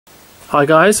Hi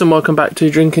guys, and welcome back to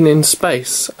Drinking in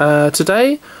Space.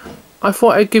 Today I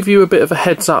thought I'd give you a bit of a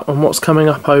heads up on what's coming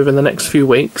up over the next few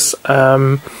weeks.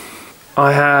 I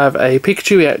have a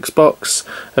Pikachu EX box,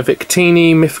 a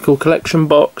Victini Mythical Collection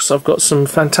box. I've got some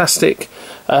fantastic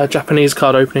Japanese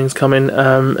card openings coming,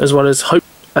 as well as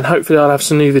hopefully I'll have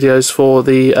some new videos for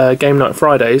the Game Night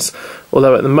Fridays,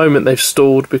 although at the moment they've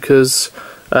stalled because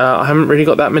I haven't really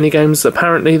got that many games that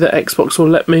apparently the Xbox will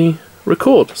let me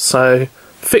record. So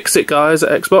fix it guys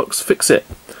at Xbox, fix it.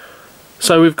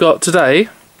 So we've got today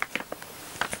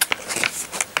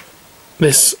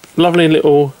this lovely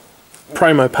little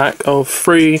promo pack of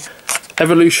 3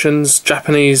 Evolutions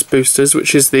Japanese boosters,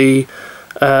 which is the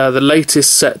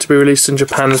latest set to be released in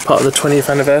Japan as part of the 20th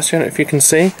anniversary. I don't know if you can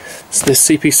see. It's the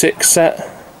CP6 set,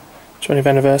 20th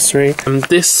anniversary. And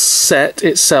this set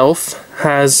itself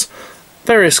has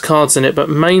various cards in it, but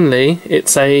mainly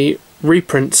it's a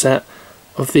reprint set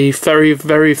of the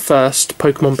very first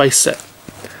Pokemon base set,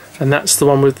 and that's the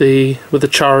one with the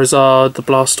Charizard, the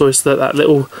Blastoise, that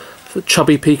little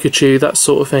chubby Pikachu, that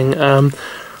sort of thing. I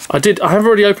have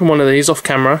already opened one of these off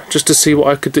camera just to see what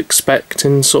I could expect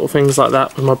and sort of things like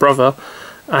that with my brother,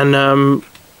 and I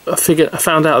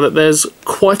found out that there's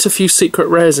quite a few secret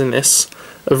rares in this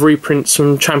of reprints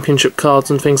from championship cards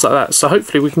and things like that, so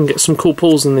hopefully we can get some cool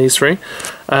pulls in these 3.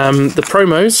 The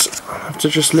promos, I have to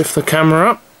just lift the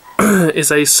camera up, is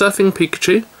a Surfing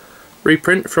Pikachu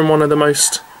reprint from one of the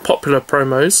most popular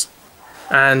promos,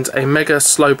 and a Mega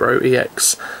Slowbro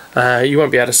EX. You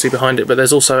won't be able to see behind it, but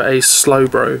there's also a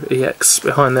Slowbro EX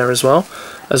behind there as well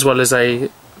as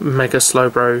a Mega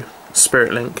Slowbro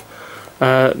Spirit Link.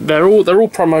 They're all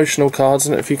promotional cards,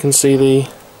 and if you can see the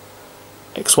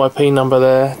XYP number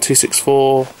there,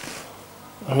 264, I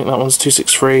think that one's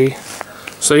 263.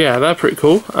 So yeah, they're pretty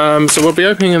cool. So we'll be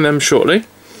opening them shortly.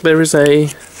 There is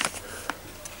a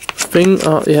thing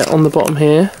on the bottom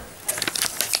here.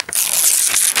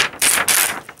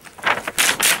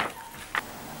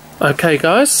 Okay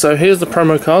guys, so here's the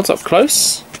promo cards up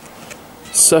close.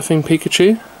 Surfing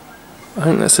Pikachu, I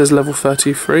think that says level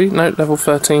 33, no, level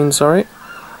 13, sorry.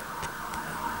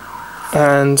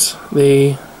 And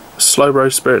the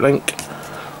Slowbro Spirit Link.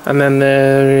 And then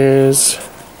there is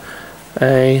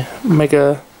a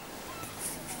Mega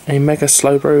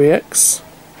Slowbro EX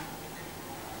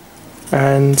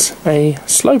and a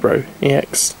Slowbro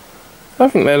EX. I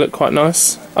think they look quite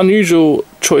nice. Unusual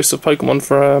choice of Pokemon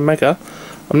for a Mega.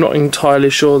 I'm not entirely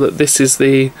sure that this is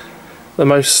the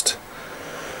most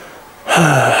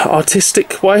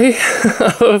artistic way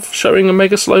of showing a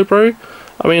Mega Slowbro.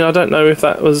 I mean, I don't know if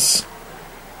that was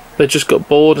they just got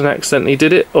bored and accidentally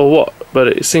did it or what, but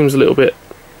it seems a little bit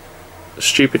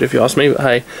stupid if you ask me, but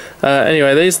hey.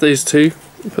 Anyway, there's these 2.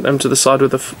 Put them to the side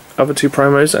with the other 2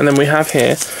 promos, and then we have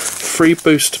here 3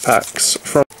 booster packs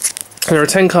from. There are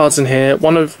 10 cards in here,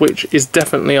 one of which is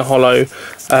definitely a holo.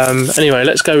 Anyway,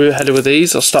 let's go ahead with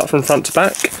these. I'll start from front to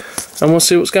back, and we'll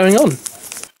see what's going on.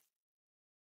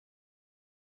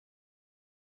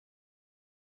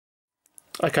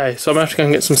 Okay, so I'm going to have to go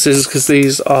and get some scissors because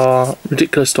these are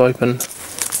ridiculous to open.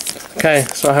 Okay,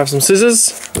 so I have some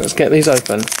scissors. Let's get these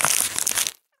open.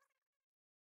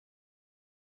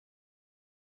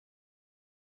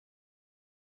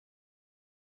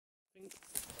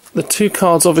 The 2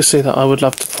 cards obviously that I would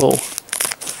love to pull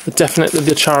are definitely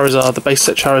the Charizard, the base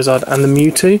set Charizard, and the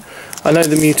Mewtwo. I know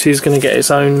the Mewtwo is going to get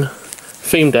its own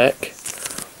theme deck,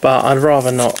 but I'd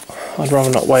rather not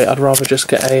wait. I'd rather just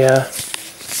get an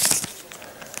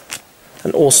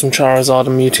awesome Charizard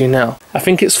and Mewtwo now. I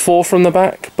think it's 4 from the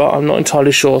back, but I'm not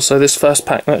entirely sure. So this first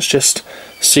pack, let's just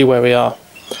see where we are.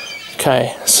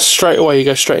 Okay, so straight away you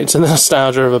go straight into the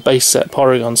nostalgia of a base set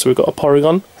Porygon. So we've got a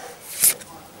Porygon,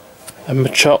 a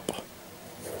Machop,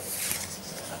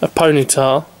 a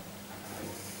Ponyta,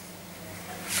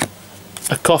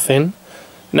 a Koffing.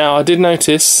 Now I did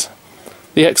notice,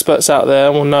 the experts out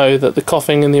there will know that the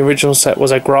Koffing in the original set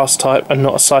was a grass type and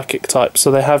not a psychic type,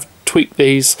 so they have tweaked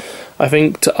these, I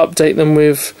think, to update them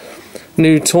with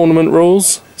new tournament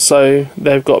rules, so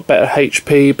they've got better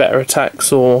HP, better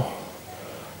attacks, or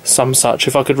some such.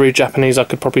 If I could read Japanese I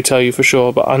could probably tell you for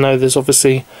sure, but I know there's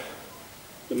obviously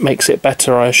makes it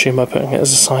better, I assume, by putting it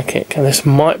as a psychic. And this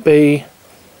might be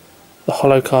the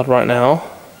holo card right now.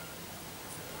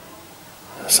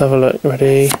 Let's have a look.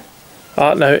 Ready?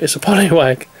 Ah, no, it's a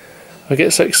Poliwag. I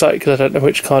get so excited because I don't know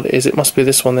which card it is. It must be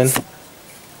this one then.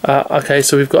 Okay,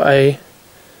 so we've got a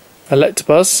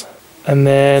Electabuzz and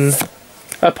then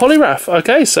a Poliwrath.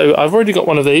 Okay, so I've already got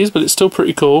one of these, but it's still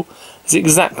pretty cool. It's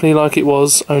exactly like it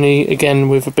was, only again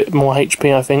with a bit more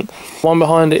HP, I think. One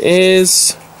behind it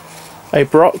is a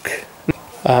Brock,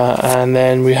 and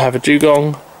then we have a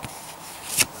Dugong,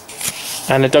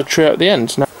 and a Dugtrio at the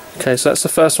end. Now, okay, so that's the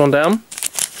first one down.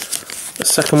 The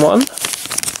second one,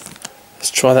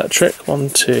 let's try that trick. 1,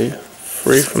 2,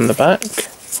 3 from the back.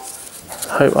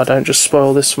 Hope I don't just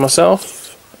spoil this for myself.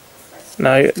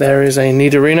 No, there is a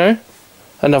Nidorino.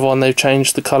 Another one they've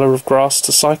changed the colour of grass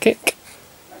to psychic,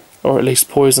 or at least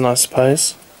poison, I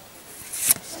suppose.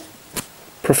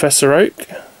 Professor Oak,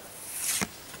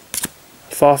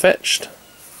 Farfetch'd,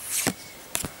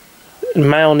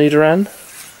 male Nidoran.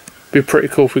 Be pretty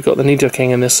cool if we got the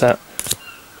Nidoking in this set.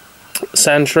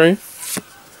 Sandshrew,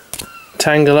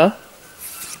 Tangela,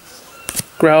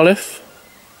 Growlithe,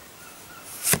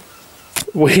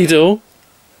 Weedle,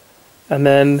 and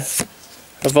then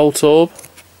a Voltorb,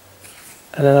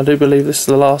 and then I do believe this is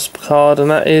the last card, and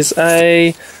that is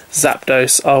a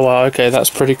Zapdos. Oh wow, okay, that's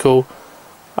pretty cool.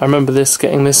 I remember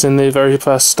getting this in the very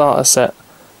first starter set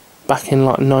back in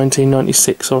like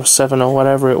 1996 or 7 or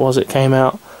whatever it was it came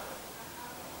out.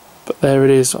 But there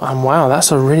it is, and wow,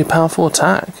 that's a really powerful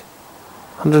attack.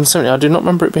 170, I do not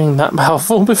remember it being that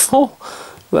powerful before.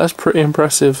 But that's pretty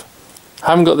impressive. I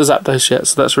haven't got the Zapdos yet,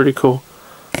 so that's really cool.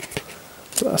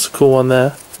 So that's a cool one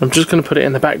there. I'm just going to put it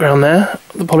in the background there,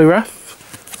 the Poliwrath.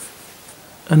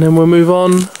 And then we'll move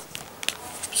on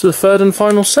to the third and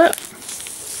final set.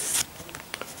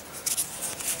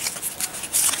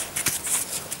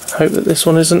 Hope that this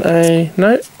one isn't a...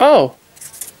 no? Oh!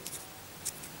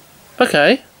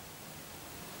 Okay.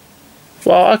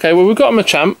 Well, okay, well we've got a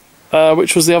Machamp,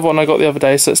 which was the other one I got the other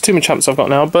day, so it's 2 Machamps I've got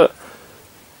now, but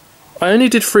I only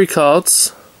did 3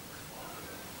 cards.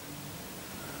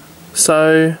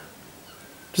 So,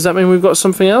 does that mean we've got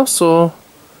something else, or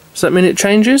does that mean it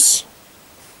changes?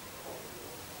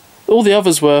 All the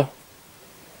others were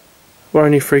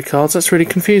only 3 cards, that's really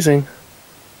confusing.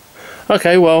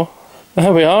 Okay, well,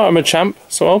 there we are, I'm a champ,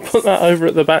 so I'll put that over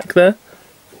at the back there.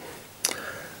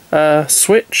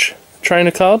 Switch,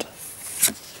 trainer card,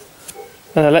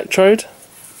 an Electrode,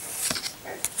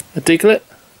 a Diglett,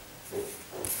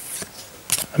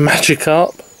 a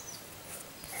Magikarp,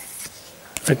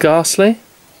 a Ghastly,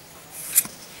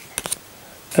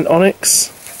 an Onix,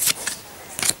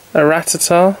 a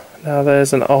Rattata, now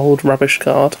there's an old rubbish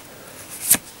card,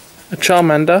 a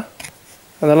Charmander,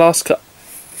 and the last card.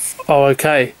 Oh,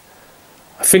 okay.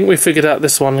 I think we figured out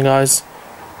this one, guys.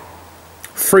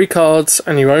 3 cards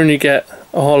and you only get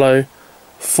a holo.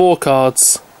 4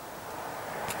 cards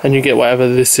and you get whatever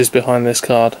this is behind this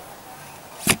card.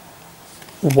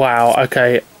 Wow,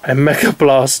 okay. A Mega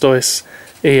Blastoise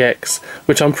EX,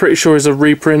 which I'm pretty sure is a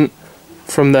reprint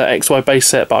from the XY base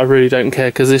set, but I really don't care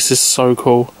because this is so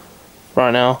cool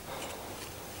right now.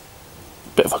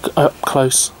 Bit of a up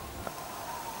close.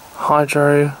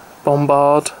 Hydro,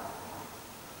 Bombard.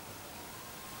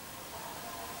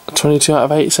 22 out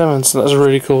of 87, so that's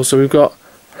really cool. So we've got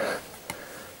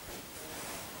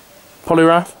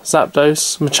Poliwrath,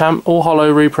 Zapdos, Machamp, all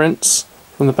holo reprints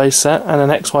from the base set, and an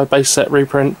XY base set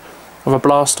reprint of a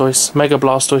Blastoise, Mega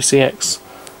Blastoise EX.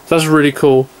 So that's really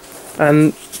cool.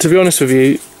 And to be honest with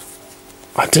you,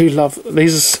 I do love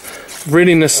these.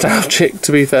 Really nostalgic,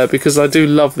 to be fair, because I do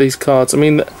love these cards. I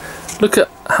mean, look at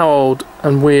how old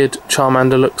and weird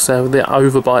Charmander looks there with the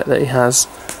overbite that he has,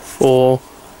 or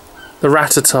the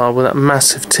Rattata with that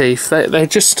massive teeth. They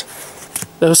just,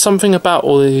 there was something about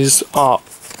all these art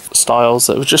styles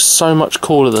that was just so much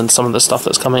cooler than some of the stuff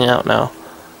that's coming out now.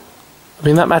 I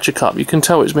mean, that Magikarp, you can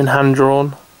tell it's been hand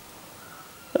drawn,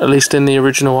 at least in the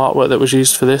original artwork that was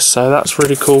used for this, so that's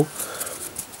really cool.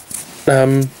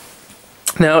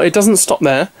 Now, it doesn't stop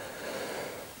there,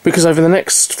 because over the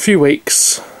next few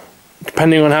weeks,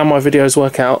 depending on how my videos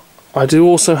work out, I do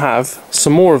also have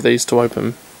some more of these to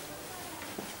open.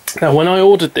 Now, when I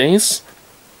ordered these,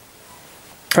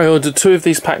 I ordered 2 of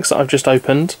these packs that I've just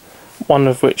opened, one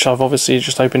of which I've obviously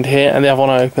just opened here, and the other one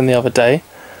I opened the other day.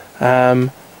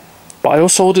 But I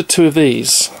also ordered 2 of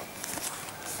these.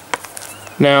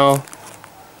 Now,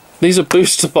 these are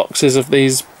booster boxes of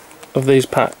these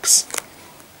packs.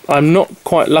 I'm not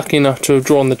quite lucky enough to have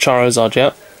drawn the Charizard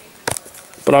yet,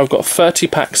 but I've got 30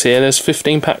 packs here. There's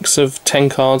 15 packs of 10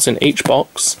 cards in each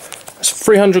box. There's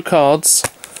 300 cards,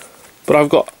 but I've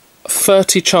got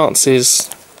 30 chances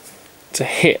to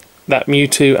hit that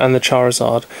Mewtwo and the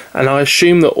Charizard, and I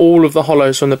assume that all of the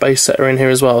holos from the base set are in here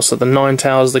as well, so the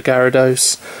Ninetales, the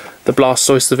Gyarados, the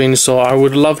Blastoise, the Venusaur. I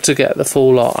would love to get the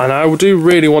full lot, and I do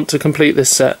really want to complete this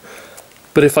set,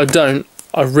 but if I don't,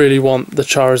 I really want the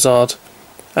Charizard.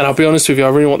 And I'll be honest with you, I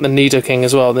really want the Nidoking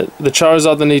as well. The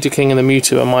Charizard, the Nidoking, and the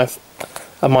Mewtwo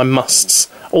are my musts.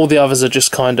 All the others are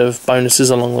just kind of bonuses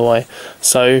along the way.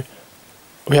 So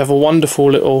we have a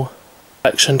wonderful little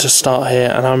collection to start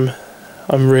here, and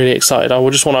I'm really excited. I will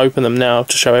just want to open them now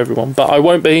to show everyone, but I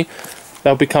won't be.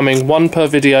 They'll be coming one per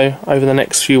video over the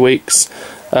next few weeks.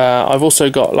 I've also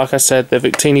got, like I said, the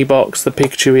Victini box, the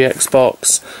Pikachu EX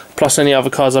box, plus any other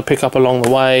cards I pick up along the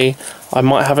way. I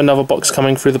might have another box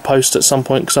coming through the post at some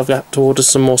point because I've got to order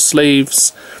some more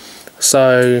sleeves.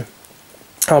 So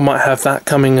I might have that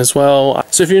coming as well.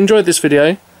 So if you enjoyed this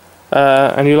video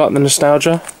and you like the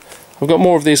nostalgia, I've got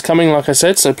more of these coming, like I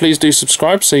said, so please do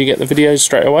subscribe so you get the videos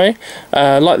straight away.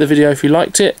 Like the video if you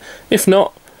liked it. If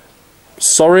not,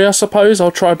 sorry, I suppose.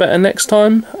 I'll try better next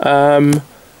time.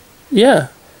 Yeah,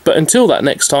 but until that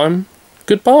next time,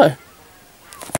 goodbye.